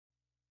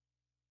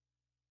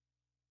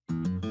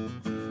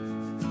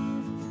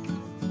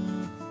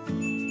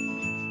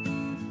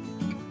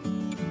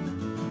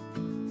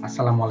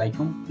আসসালামু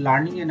আলাইকুম।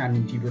 Learning and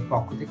earning টিউবের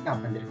পক্ষ থেকে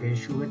আপনাদেরকে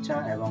শুভেচ্ছা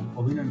এবং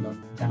অভিনন্দন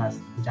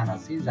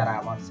জানাচ্ছি। যারা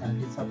আমার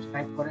চ্যানেলটি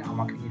সাবস্ক্রাইব করে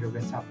আমাকে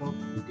নীরবে সাপোর্ট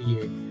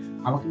দিয়ে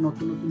আমাকে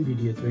নতুন নতুন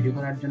ভিডিও তৈরি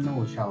করার জন্য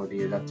উৎসাহ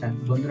দিয়ে যাচ্ছেন।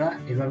 বন্ধুরা,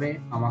 এভাবে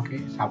আমাকে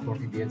সাপোর্ট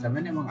দিয়ে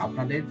যাবেন এবং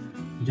আপনাদের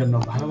জন্য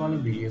ভালো ভালো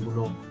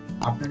ভিডিওগুলো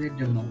আপনাদের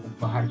জন্য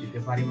উপহার দিতে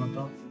পারি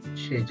মতো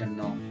সেই জন্য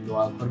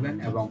দোয়া করবেন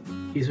এবং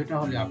কিছুটা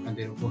হলে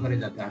আপনাদের উপকারে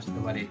যাতে আসতে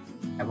পারে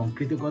এবং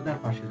কৃতজ্ঞতার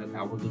পাশে যাতে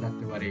আবদ্ধ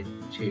থাকতে পারে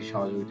সেই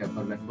সহযোগিতা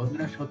করবেন।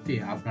 বন্ধুরা, সত্যি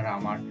আপনারা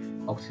আমার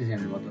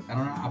অক্সিজেনের মতো,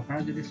 কেননা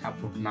আপনারা যদি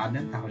সাপোর্ট না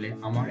দেন তাহলে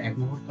আমার এক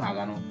মুহূর্ত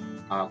আগানো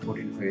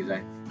কঠিন হয়ে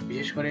যায়।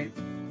 বিশেষ করে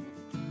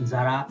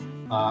যারা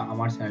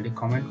আমার চ্যানেলটি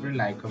কমেন্ট করে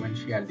লাইক কমেন্ট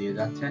শেয়ার দিয়ে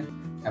যাচ্ছেন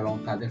এবং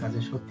তাদের কাছে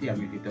সত্যি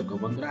আমি কৃতজ্ঞ।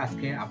 বন্ধুরা,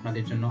 আজকে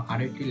আপনাদের জন্য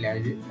আরো একটি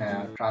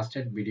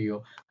ট্রাস্টেড ভিডিও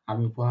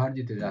আমি উপহার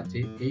দিতে যাচ্ছি।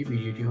 এই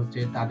ভিডিওটি হচ্ছে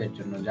তাদের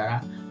জন্য যারা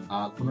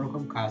কোনো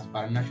রকম কাজ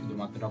পারেন না,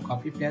 শুধুমাত্র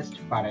কপি পেস্ট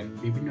পারেন,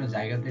 বিভিন্ন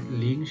জায়গা থেকে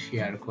লিঙ্ক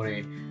শেয়ার করে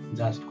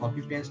জাস্ট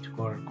কপি পেস্ট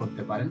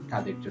করতে পারেন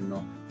তাদের জন্য।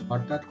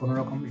 অর্থাৎ কোনো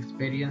রকম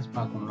এক্সপেরিয়েন্স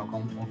বা কোনো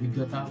রকম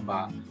অভিজ্ঞতা বা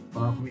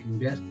কোনো রকম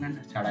ইনভেস্টমেন্ট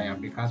ছাড়াই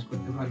আপনি কাজ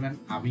করতে পারবেন।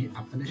 আমি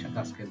আপনাদের সাথে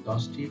আজকে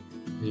 10টি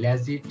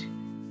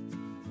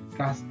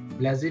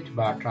লেজিট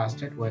বা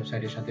ট্রাস্টেড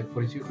ওয়েবসাইটের সাথে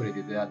পরিচয় করে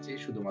দিতে যাচ্ছি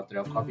শুধুমাত্র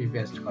কপি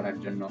পেস্ট করার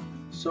জন্য।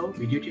 সো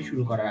ভিডিওটি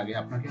শুরু করার আগে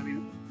আপনাকে আমি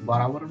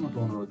বরাবরের মতো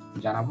অনুরোধ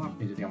জানাবো,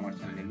 আপনি যদি আমার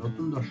চ্যানেলে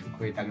নতুন দর্শক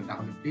হয়ে থাকেন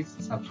তাহলে প্লিজ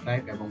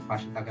সাবস্ক্রাইব এবং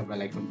পাশে থাকা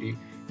বেল আইকনটি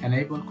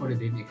এনেবল করে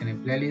দিন। এখানে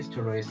প্লেলিস্ট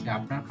রয়েছে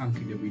আপনার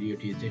কাঙ্ক্ষিত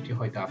ভিডিওটি, যেটি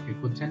হয়তো আপনি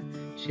খুঁজছেন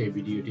সেই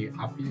ভিডিওটি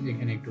আপনি যদি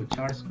এখানে একটু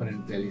সার্চ করেন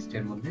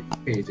প্লেলিস্টের মধ্যে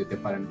পেয়ে যেতে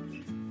পারেন।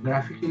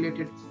 Graphic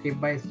related step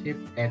by step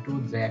A to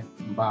Z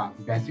বা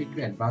বেসিক টু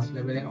অ্যাডভান্স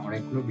লেভেলের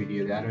অনেকগুলো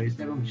ভিডিও দেওয়া রয়েছে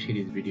এবং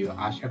সিরিজ ভিডিও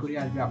আশা করি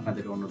আসবে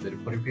আপনাদের অন্যদের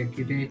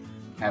পরিপ্রেক্ষিতে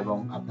এবং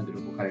আপনাদের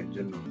উপকারের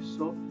জন্য।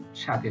 সো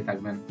সাথে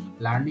থাকবেন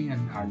লার্নিং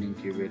এন্ড আর্নিং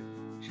টিউবের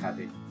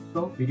সাথে। তো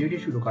ভিডিওটি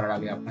শুরু করার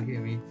আগে আপনাকে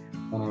আমি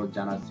অনুরোধ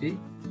জানাচ্ছি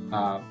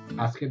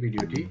আজকে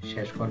ভিডিওটি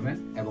শেষ করবেন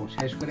এবং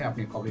শেষ করে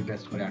আপনি কপি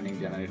পেস্ট করে আর্নিং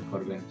জেনারেট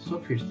করবেন। সো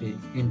ফিরছি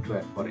ইন্ট্রো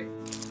এর পরে।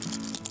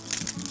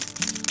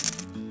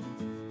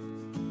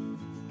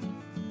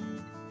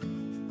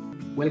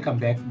 ওয়েলকাম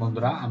ব্যাক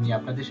বন্ধুরা, আমি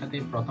আপনাদের সাথে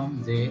প্রথম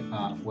যে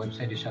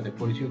ওয়েবসাইটের সাথে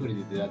পরিচয় করে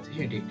দিতে যাচ্ছি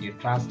সেটি একটি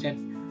ট্রাস্টেড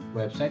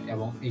ওয়েবসাইট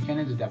এবং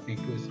এখানে যদি আপনি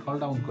একটু স্ক্রল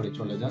ডাউন করে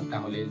চলে যান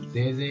তাহলে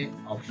যে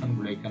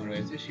অপশনগুলো এখানে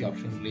রয়েছে সেই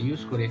অপশনগুলো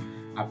ইউজ করে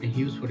আপনি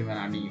হিউজ পরিমাণ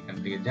আর্নিং এখান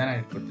থেকে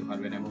জেনারেট করতে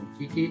পারবেন এবং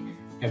কি কি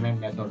পেমেন্ট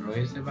মেথড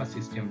রয়েছে বা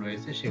সিস্টেম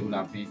রয়েছে সেগুলো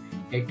আপনি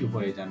একটু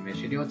পরে জানবেন।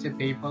 সেটি হচ্ছে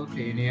পেপ্যাল,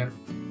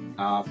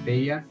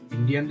 পেয়ার,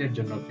 ইন্ডিয়ানদের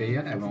জন্য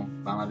পেয়ার এবং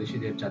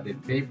বাংলাদেশিদের যাদের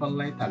পেপ্যাল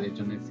নাই তাদের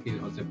জন্য স্কিল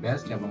হচ্ছে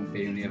বেস্ট এবং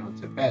পেইওনিয়ার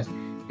হচ্ছে বেস্ট।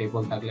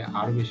 পেপ্যাল থাকলে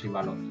আরো বেশি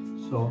ভালো।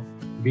 সো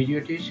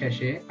ভিডিওটির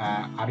শেষে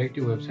আরেকটি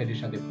ওয়েবসাইটের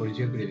সাথে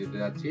পরিচয় করে দিতে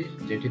যাচ্ছি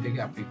যেটি থেকে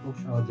আপনি খুব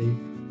সহজেই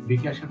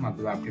বিকাশের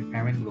মাধ্যমে আপনি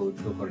পেমেন্টগুলো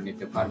উইথড্র করে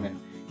নিতে পারবেন।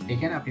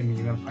 এখানে আপনি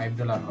মিনিমাম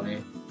 $5 হলে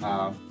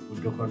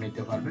উইথড্র করে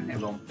নিতে পারবেন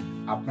এবং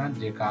আপনার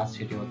যে কাজ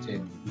সেটি হচ্ছে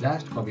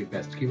জাস্ট কপি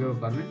পেস্ট। কিভাবে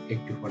করবেন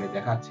একটু পরে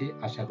দেখাচ্ছি।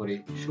 আশা করি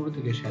শুরু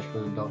থেকে শেষ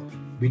পর্যন্ত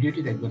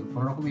ভিডিওটি দেখবেন।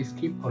 কোনো রকম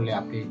স্কিপ করলে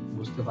আপনি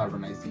বুঝতে পারবেন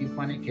না। স্কিপ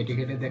মানে কেটে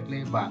কেটে দেখলে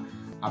বা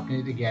আপনি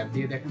যদি গ্যাপ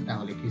দিয়ে দেখেন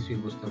তাহলে কিছুই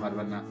বুঝতে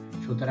পারবেন না।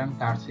 সুতরাং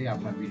তার চেয়ে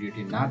আপনার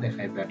ভিডিওটি না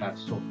দেখাই বেটার।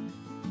 সো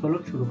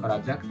চলুন শুরু করা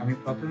যাক। আমি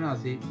প্রথমে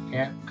আছি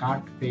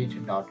clk.sh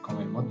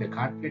এর মধ্যে।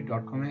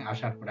 clk.sh এ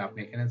আসার পরে আপনি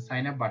এখানে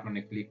সাইন আপ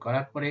বাটনে ক্লিক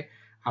করার পরে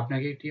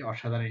আপনাকে একটি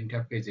অসাধারণ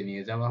ইন্টারফেসে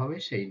নিয়ে যাওয়া হবে।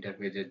 সেই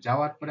ইন্টারফেসে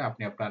যাওয়ার পরে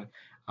আপনি আপনার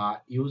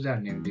ইউজার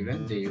নেম দিবেন,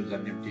 যে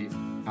ইউজার নেমটি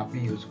আপনি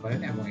ইউজ করেন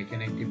এবং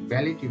এখানে একটি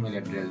ভ্যালিড ইমেল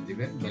অ্যাড্রেস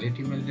দিবেন। ভ্যালিড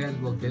ইমেল অ্যাড্রেস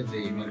বলতে যে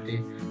ইমেলটি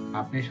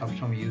আপনি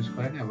সবসময় ইউজ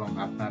করেন এবং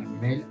আপনার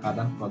মেইল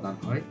আদান প্রদান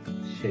হয়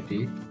সেটি।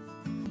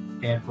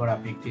 এরপর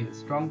আপনি একটি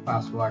স্ট্রং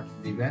পাসওয়ার্ড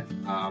দিবেন,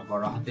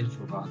 বড় হাতের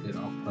ছোট হাতের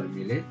অক্ষর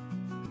মিলে।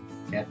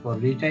 এরপর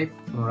রিটাইপ,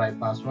 পুনরায়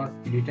পাসওয়ার্ড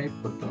রিটাইপ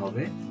করতে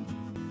হবে।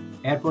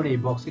 এরপর এই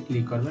বক্সে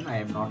ক্লিক করবেন, I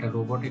am not a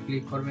রোবটে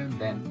click করবেন।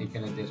 দেন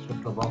এখানে যে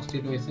ছোট্ট বক্সটি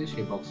রয়েছে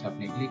সেই বক্সে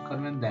আপনি ক্লিক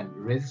করবেন, দেন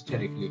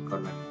রেজিস্টারে ক্লিক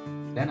করবেন।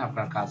 দেন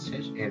আপনার কাজ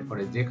শেষ।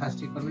 এরপরে যে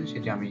কাজটি করবেন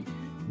সেটি আমি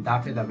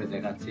ধাপে ধাপে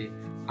দেখাচ্ছি,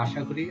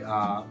 আশা করি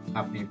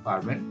আপনি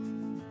পারবেন।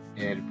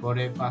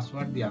 এরপরে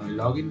পাসওয়ার্ড দিয়ে আমি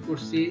লগ ইন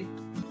করছি।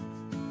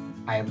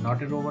 I am not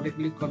a রোবটে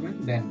click করবেন,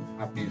 দেন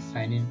আপনি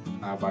সাইন ইন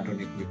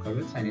বাটনে ক্লিক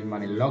করবেন। সাইন ইন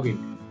মানে লগ ইন।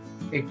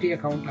 একটি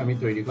অ্যাকাউন্ট আমি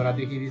তৈরি করা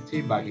দেখিয়ে দিচ্ছি,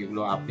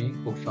 বাকিগুলো আপনি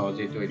খুব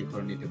সহজেই তৈরি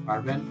করে নিতে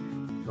পারবেন।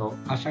 তো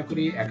আশা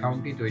করি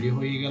অ্যাকাউন্টটি তৈরি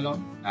হয়ে গেল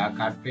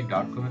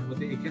clk.sh এর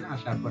মধ্যে। এখানে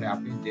আসার পরে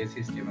আপনি যে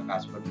সিস্টেমে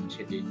কাজ করবেন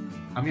সেটি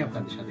আমি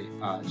আপনাদের সাথে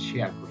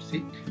শেয়ার করছি।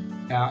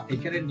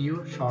 এখানে নিউ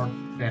শর্ট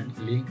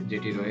লিংক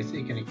যেটি রয়েছে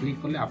এখানে ক্লিক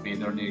করলে আপনি এই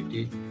ধরনের একটি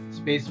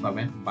স্পেস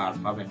পাবেন, বার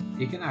পাবেন।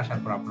 এখানে আসার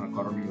পর আপনার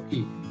করণীয়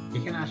কি?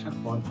 এখানে আসার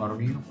পর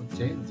করণীয়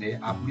হচ্ছে যে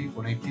আপনি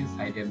কোন একটি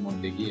সাইটের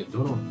মধ্যে গিয়ে,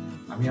 ধরুন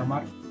আমি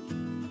আমার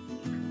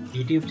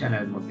ইউটিউব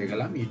চ্যানেলের মধ্যে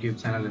গেলাম। ইউটিউব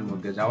চ্যানেলের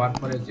মধ্যে যাওয়ার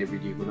পরে যে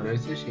ভিডিওগুলো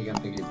রয়েছে সেখান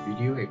থেকে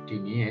ভিডিও একটি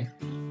নিয়ে,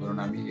 ধরুন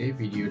আমি এই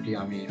ভিডিওটি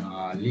আমি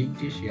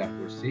লিংকটি শেয়ার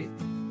করছি,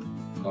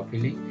 কপি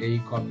লিংক। এই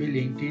কপি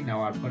লিংকটি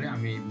নেওয়ার পরে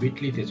আমি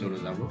বিটলিতে চলে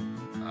যাব,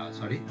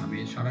 আমি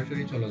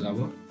সরাসরি চলে যাব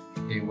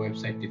এই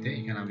ওয়েবসাইটটিতে।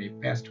 এখানে আমি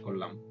পেস্ট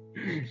করলাম।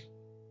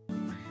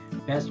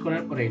 পেস্ট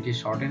করার পরে এটি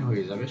শর্টেন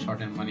হয়ে যাবে।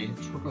 শর্টেন মানে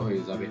ছোট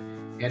হয়ে যাবে।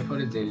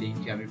 এরপরে যে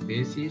লিঙ্কটি আমি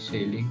পেয়েছি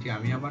সেই লিঙ্কটি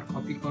আমি আবার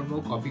কপি করব।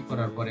 কপি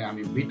করার পরে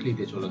আমি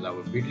বিটলিতে চলে যাব।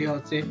 বিটলি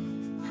হচ্ছে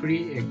ফ্রি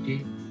একটি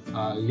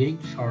লিঙ্ক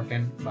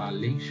শর্টেন বা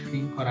লিঙ্ক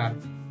শ্রিঙ্ক করার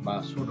বা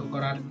ছোট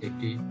করার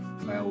একটি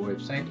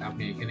ওয়েবসাইট।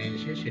 আপনি এখানে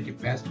এসে সেটি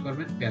পেস্ট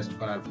করবেন। পেস্ট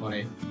করার পরে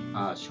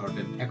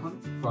শর্টেন। এখন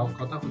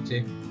কথা হচ্ছে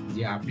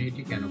যে আপনি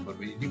এটি কেন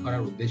করবেন। এটি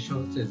করার উদ্দেশ্য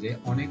হচ্ছে যে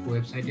অনেক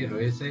ওয়েবসাইটে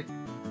রয়েছে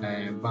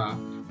বা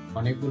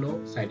অনেকগুলো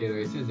সাইটে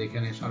রয়েছে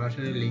যেখানে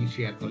সরাসরি লিঙ্ক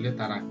শেয়ার করলে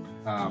তারা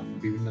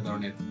বিভিন্ন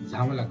ধরনের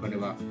ঝামেলা করে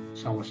বা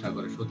সমস্যা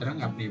করে। সুতরাং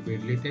আপনি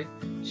বিটলিতে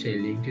সেই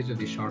লিঙ্কটি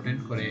যদি শর্টেন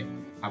করে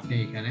আপনি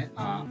এখানে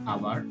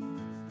আবার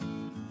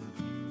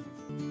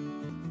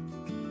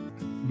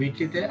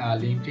বিটলিতে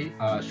লিঙ্কটি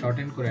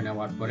শর্টেন করে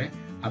নেওয়ার পরে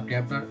আপনি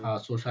আপনার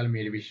সোশ্যাল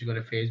মিডিয়া বিশেষ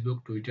করে ফেসবুক,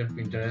 টুইটার,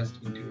 পিন্টারেস্ট,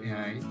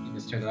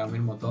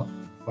 ইনস্টাগ্রামের মতো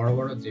বড়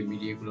বড় যে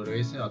মিডিয়াগুলো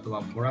রয়েছে অথবা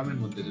ফোরামের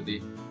মধ্যে যদি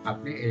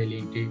আপনি এই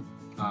লিঙ্কটি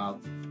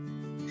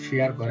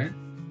শেয়ার করেন,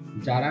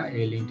 যারা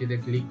এই লিঙ্কটিতে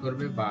ক্লিক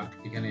করবে বা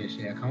এখানে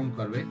এসে অ্যাকাউন্ট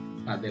করবে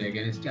তাদের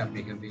এগেইনস্টে আপনি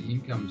এখান থেকে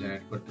ইনকাম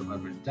জেনারেট করতে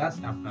পারবেন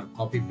জাস্ট আপনার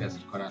কপি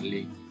পেস্ট করা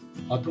লিঙ্ক।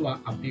 অথবা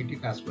আপনি একটি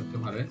কাজ করতে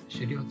পারবেন,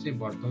 সেটি হচ্ছে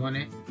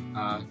বর্তমানে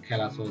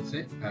খেলা চলছে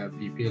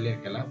বিপিএল এর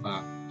খেলা বা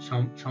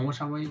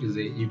সমসাময়িক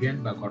যে ইভেন্ট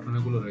বা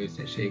ঘটনাগুলো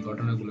রয়েছে সেই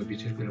ঘটনাগুলো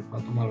বিশেষ করে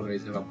প্রথম আলো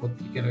রয়েছে বা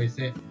পত্রিকা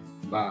রয়েছে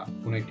বা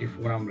কোনো একটি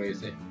ফোরাম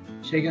রয়েছে,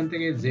 সেখান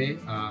থেকে যে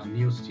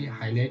নিউজটি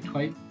হাইলাইট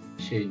হয়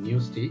সেই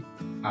নিউজটি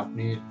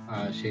আপনি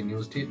সেই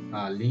নিউজটির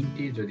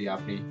লিঙ্কটি যদি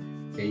আপনি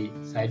এই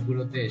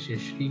সাইটগুলোতে এসে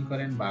শ্রিঙ্ক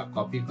করেন বা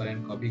কপি করেন,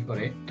 কপি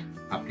করে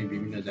আপনি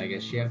বিভিন্ন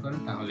জায়গায় শেয়ার করেন,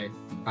 তাহলে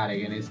তার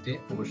এগেইনস্টে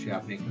অবশ্যই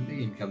আপনি এখান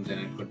থেকে ইনকাম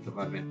জেনারেট করতে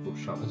পারবেন খুব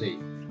সহজেই।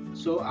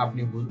 সো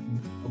আপনি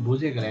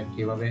বুঝে গেলেন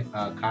কিভাবে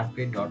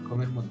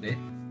clk.sh এর মধ্যে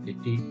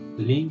একটি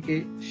লিঙ্কে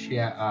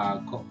শেয়ার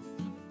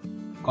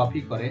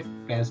কপি করে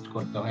পেস্ট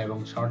করতে হয় এবং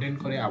শর্টেন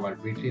করে আবার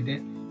বিটলিতে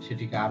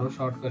সেটিকে আরো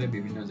শর্ট করে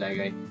বিভিন্ন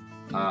জায়গায়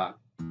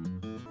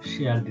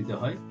শেয়ার দিতে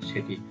হয়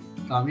সেটি।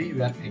 তো আমি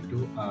এবার একটু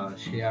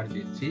শেয়ার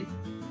দিচ্ছি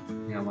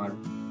আমার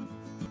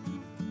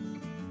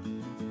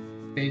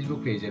ফেসবুক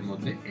পেজের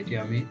মধ্যে। এটি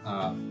আমি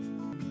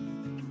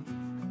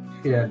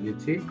শেয়ার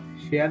দিচ্ছি।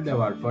 শেয়ার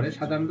দেওয়ার পরে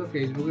সাধারণত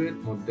ফেসবুকের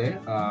মধ্যে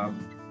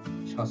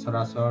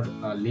সচরাচর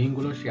লিঙ্ক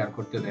গুলো শেয়ার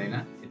করতে দেয় না,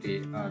 এটি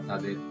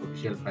তাদের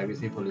অফিসিয়াল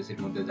প্রাইভেসি পলিসির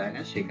মধ্যে যায়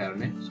না, সেই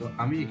কারণে। সো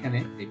আমি এখানে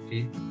একটি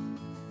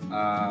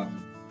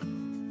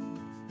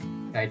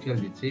টাইটেল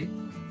দিচ্ছি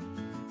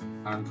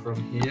earn from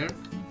here।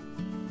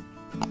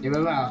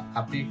 এভাবে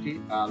আপনি একটি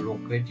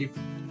লোকেটিভ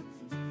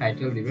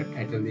টাইটেল দিবেন,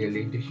 টাইটেল দিয়ে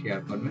লিঙ্কটি শেয়ার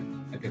করবেন,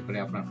 এতে করে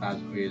আপনার কাজ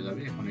হয়ে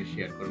যাবে। এখন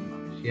শেয়ার করুন,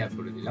 শেয়ার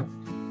করে দিলাম।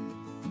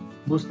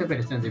 বুঝতে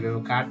পেরেছেন যেভাবে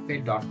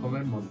clk.sh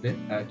এর মধ্যে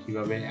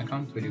কিভাবে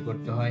অ্যাকাউন্ট তৈরি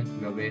করতে হয়,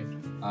 কিভাবে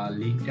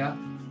লিঙ্কটা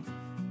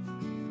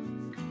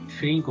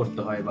শ্রিঙ্ক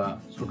করতে হয় বা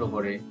ছোট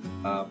করে,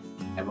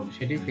 এবং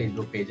সেটি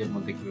ফেসবুক পেজের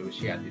মধ্যে কিভাবে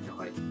শেয়ার দিতে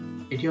হয়।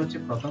 এটি হচ্ছে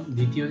প্রথম।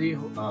 দ্বিতীয়টি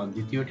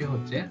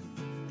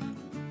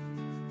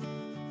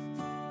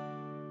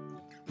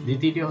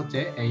হচ্ছে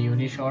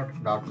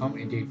unishort.com।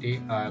 এটি একটি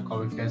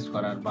কপি পেস্ট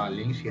করার বা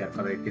লিঙ্ক শেয়ার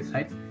করার একটি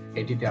সাইট।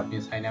 এটিতে আপনি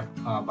সাইন আপ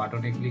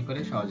বাটনে ক্লিক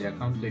করে সহজে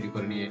অ্যাকাউন্ট তৈরি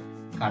করে নিয়ে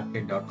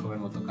clk.sh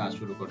এর মতো কাজ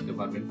শুরু করতে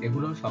পারবেন।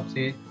 এগুলো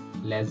সবচেয়ে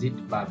লেজিট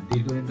বা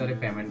দীর্ঘদিন ধরে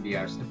পেমেন্ট দিয়ে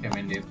আসছে,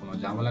 পেমেন্টের কোনো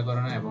ঝামেলা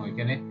করে না এবং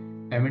এখানে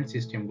পেমেন্ট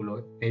সিস্টেম গুলো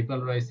পেপ্যাল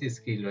রয়েছে,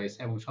 স্কিল রয়েছে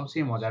এবং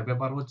সবচেয়ে মজার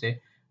ব্যাপার হচ্ছে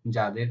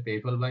যাদের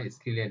পেপ্যাল বা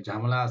স্কিলের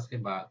ঝামেলা আছে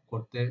বা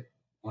করতে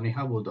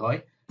অনীহা বোধ হয়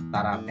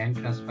তারা ব্যাংক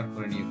ট্রান্সফার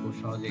করে নিয়ে খুব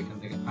সহজে এখান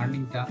থেকে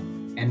আর্নিংটা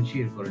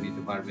এনশিওর করে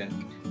নিতে পারবেন।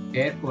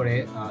 এরপরে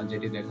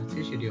যেটি দেখাচ্ছি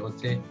সেটি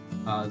হচ্ছে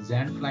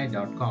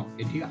zanfly.com।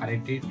 এটি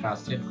আরেকটি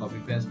ট্রাস্টেড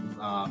কপি পেস্ট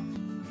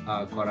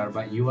করার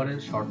বা ইউআরএল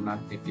শর্টনার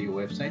একটি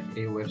ওয়েবসাইট।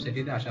 এই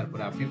ওয়েবসাইটটিতে আসার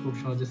পরে আপনি খুব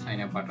সহজে সাইন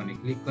আপ বাটনে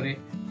ক্লিক করে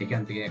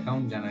এখান থেকে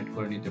অ্যাকাউন্ট জেনারেট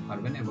করে নিতে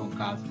পারবেন এবং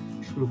কাজ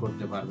শুরু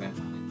করতে পারবেন।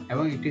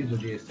 এবং একটি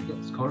যদি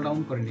স্ক্রল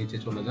ডাউন করে নিচে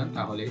চলে যান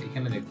তাহলে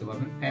এখানে দেখতে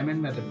পাবেন পেমেন্ট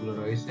মেথড গুলো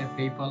রয়েছে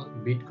PayPal,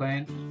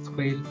 bitcoin,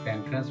 krill,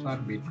 bank transfer,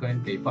 bitcoin,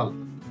 PayPal.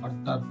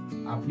 অর্থাৎ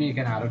আপনি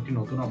এখানে আরো একটি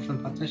নতুন অপশন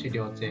পাচ্ছেন, সেটি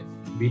হচ্ছে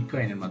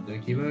বিটকয়েনের মাধ্যমে।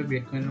 কিভাবে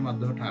বিটকয়েনের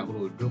মাধ্যমে টাকাগুলো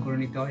উইথড্র করে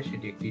নিতে হয়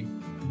সেটি একটি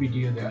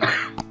ভিডিও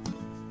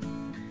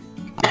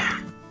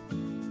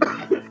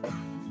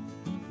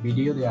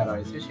দেওয়া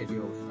রয়েছে, সেটি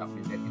অবশ্যই আপনি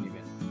দেখে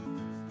নেবেন।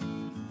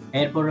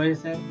 এরপর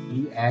রয়েছে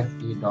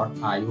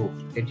exe.io।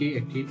 এটি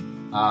একটি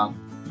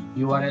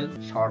ইউআরএল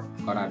শর্ট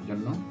করার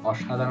জন্য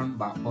অসাধারণ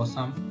বা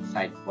অসাম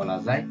সাইট বলা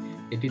যায়।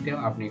 এটিতেও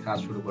আপনি কাজ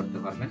শুরু করতে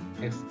পারবেন।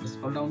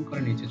 স্ক্রল ডাউন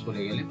করে নিচে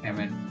চলে গেলে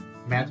পেমেন্ট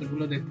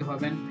মেথডগুলো দেখতে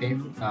পাবেন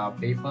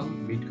পেপ্যাল,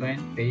 বিটকয়েন,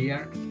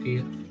 পেয়ার,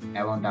 স্কিল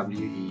এবং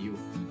WEU।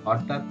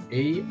 অর্থাৎ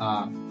এই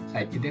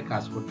সাইটটিতে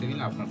কাজ করতে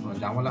গেলে আপনার কোনো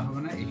ঝামেলা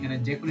হবে না। এখানে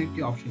যে কোনো একটি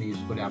অপশন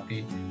ইউজ করে আপনি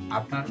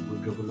আপনার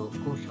উইথড্রগুলো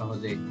খুব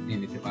সহজে নিয়ে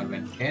নিতে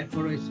পারবেন।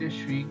 এরপর রয়েছে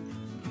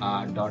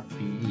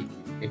Shrink.pe।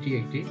 এটি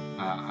একটি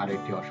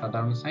আরেকটি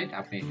অসাধারণ সাইট,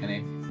 আপনি এখানে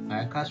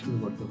কাজ শুরু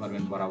করতে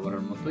পারবেন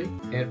বরাবরের মতোই।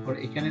 এরপর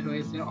এখানে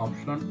রয়েছে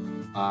option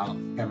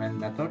payment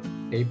method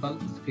PayPal,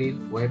 skill,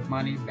 web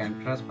money, bank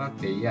transfer,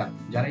 pair.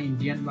 যারা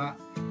ইন্ডিয়ান বা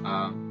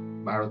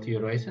ভারতীয়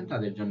রয়েছেন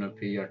তাদের জন্য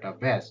পেয়ারটা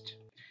বেস্ট।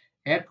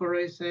 এরপর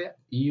রয়েছে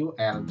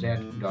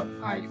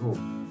ulz.io।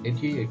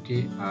 এটি একটি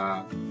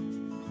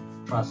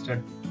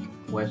ট্রাস্টেড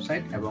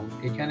ওয়েবসাইট এবং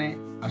এখানে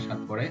আসার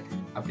পরে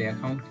আপনি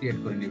অ্যাকাউন্ট ক্রিয়েট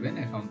করে নেবেন।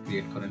 অ্যাকাউন্ট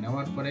ক্রিয়েট করে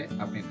নেওয়ার পরে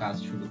আপনি কাজ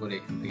শুরু করে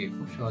এখান থেকে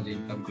খুব সহজে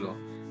ইনকামগুলো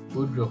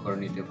উইথড্র করে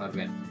নিতে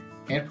পারবেন।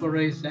 এরপর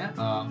রয়েছে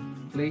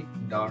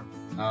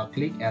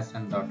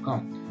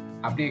clk.sh.com।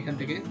 আপনি এখান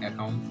থেকে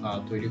অ্যাকাউন্ট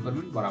তৈরি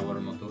করবেন বরাবর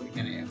মতো।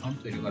 এখানে অ্যাকাউন্ট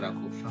তৈরি করা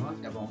খুব সহজ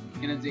এবং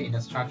এখানে যে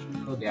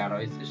ইনস্ট্রাকশনগুলো দেওয়া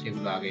রয়েছে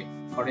সেগুলো আগে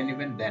করে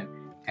নেবেন, দেন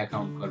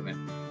অ্যাকাউন্ট করবেন।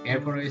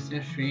 এরপর রয়েছে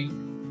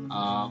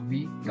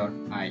Shrink.pe।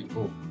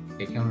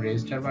 এখানে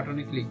রেজিস্টার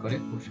বাটনে ক্লিক করে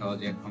খুব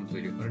সহজে অ্যাকাউন্ট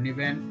তৈরি করে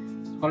নেবেন।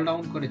 স্ক্রল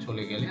ডাউন করে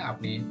চলে গেলে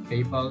আপনি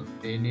PayPal,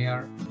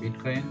 পেনিয়ার,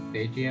 bitcoin,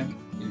 Paytm,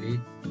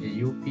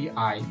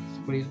 UPI,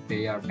 krill,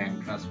 pair, bank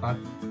transfer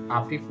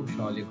আপনি খুব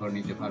সহজে করে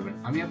নিতে পারবেন।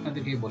 আমি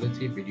আপনাদেরকে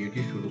বলেছি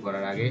ভিডিওটি শুরু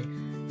করার আগে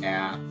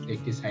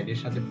একটি সাইটের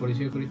সাথে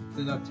পরিচয় করে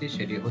দিতে যাচ্ছি,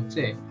 সেটি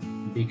হচ্ছে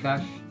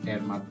বিকাশ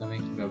এর মাধ্যমে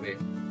কিভাবে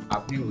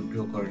আপনি উইথড্র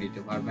করে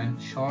নিতে পারবেন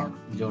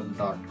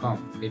shortzone.com।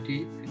 এটি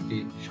একটি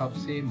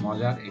সবচেয়ে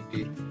মজার একটি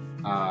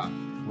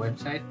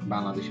ওয়েবসাইট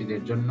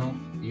বাংলাদেশিদের জন্য।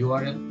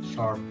 ইউআরএল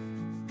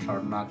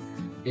শর্টনাথ।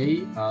 এই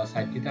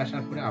সাইটটিতে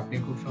আসার পরে আপনি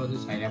খুব সহজে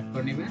সাইন আপ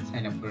করে নেবেন।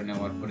 সাইন আপ করে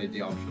নেওয়ার পরে যে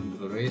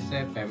অপশনগুলো রয়েছে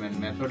পেমেন্ট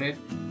মেথডের,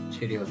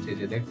 সেটি হচ্ছে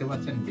যে দেখতে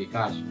পাচ্ছেন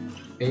বিকাশ,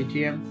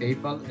 Paytm,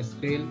 PayPal,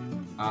 krill,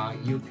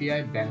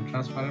 UPI, bank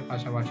ট্রান্সফারের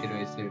পাশাপাশি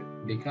রয়েছে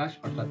বিকাশ।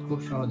 অর্থাৎ খুব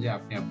সহজে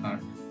আপনি আপনার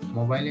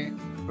মোবাইলে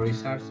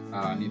রিচার্জ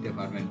নিতে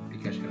পারবেন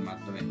বিকাশের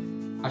মাধ্যমে।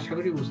 আশা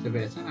করি বুঝতে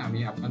পেরেছেন। আমি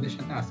আপনাদের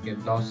সাথে আজকে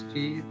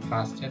 10টি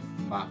ট্রাস্টেড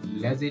বা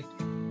লেজিট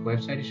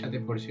ওয়েবসাইটের সাথে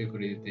পরিচয়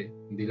করে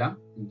দিলাম,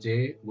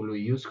 যেগুলো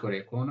ইউজ করে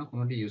কোনো না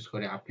কোনোটি ইউজ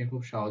করে আপনি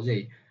খুব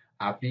সহজেই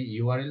আপনি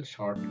ইউআরএল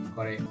শর্ট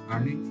করে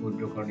আর্নিং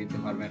উইথড্র করে নিতে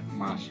পারবেন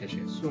মাস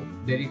শেষে। সো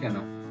দেরি কেন?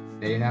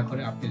 দেরি না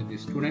করে আপনি যদি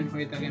স্টুডেন্ট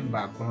হয়ে থাকেন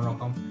বা কোনো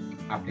রকম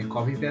আপনি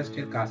কপি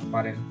পেস্টের কাজ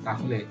পারেন,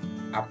 তাহলে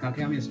আপনাকে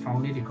আমি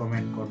স্ট্রংলি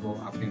রিকমেন্ড করব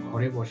আপনি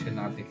ঘরে বসে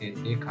না থেকে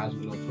এই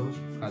কাজগুলো, ছোট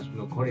ছোট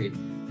কাজগুলো করে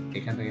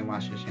এখান থেকে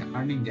মাস শেষে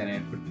আর্নিং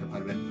জেনারেট করতে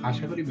পারবেন।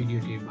 আশা করি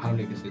ভিডিওটি ভালো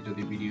লেগেছে।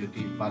 যদি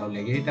ভিডিওটি ভালো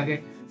লেগেই থাকে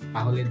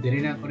তাহলে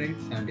দেরি না করে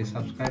চ্যানেলটি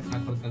সাবস্ক্রাইব না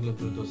করে থাকলে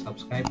দ্রুত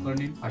সাবস্ক্রাইব করে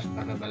নিন, পাশে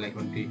থাকা বেল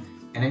আইকনটি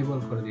এনেবল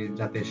করে দিন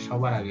যাতে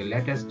সবার আগে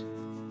লেটেস্ট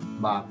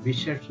বা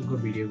বিশ্বাসযোগ্য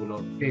ভিডিওগুলো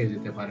পেয়ে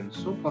যেতে পারেন।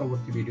 সো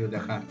পরবর্তী ভিডিও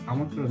দেখার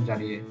আমন্ত্রণ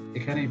জানিয়ে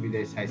এখানেই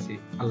বিদায় চাইছি।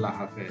 আল্লাহ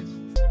হাফেজ।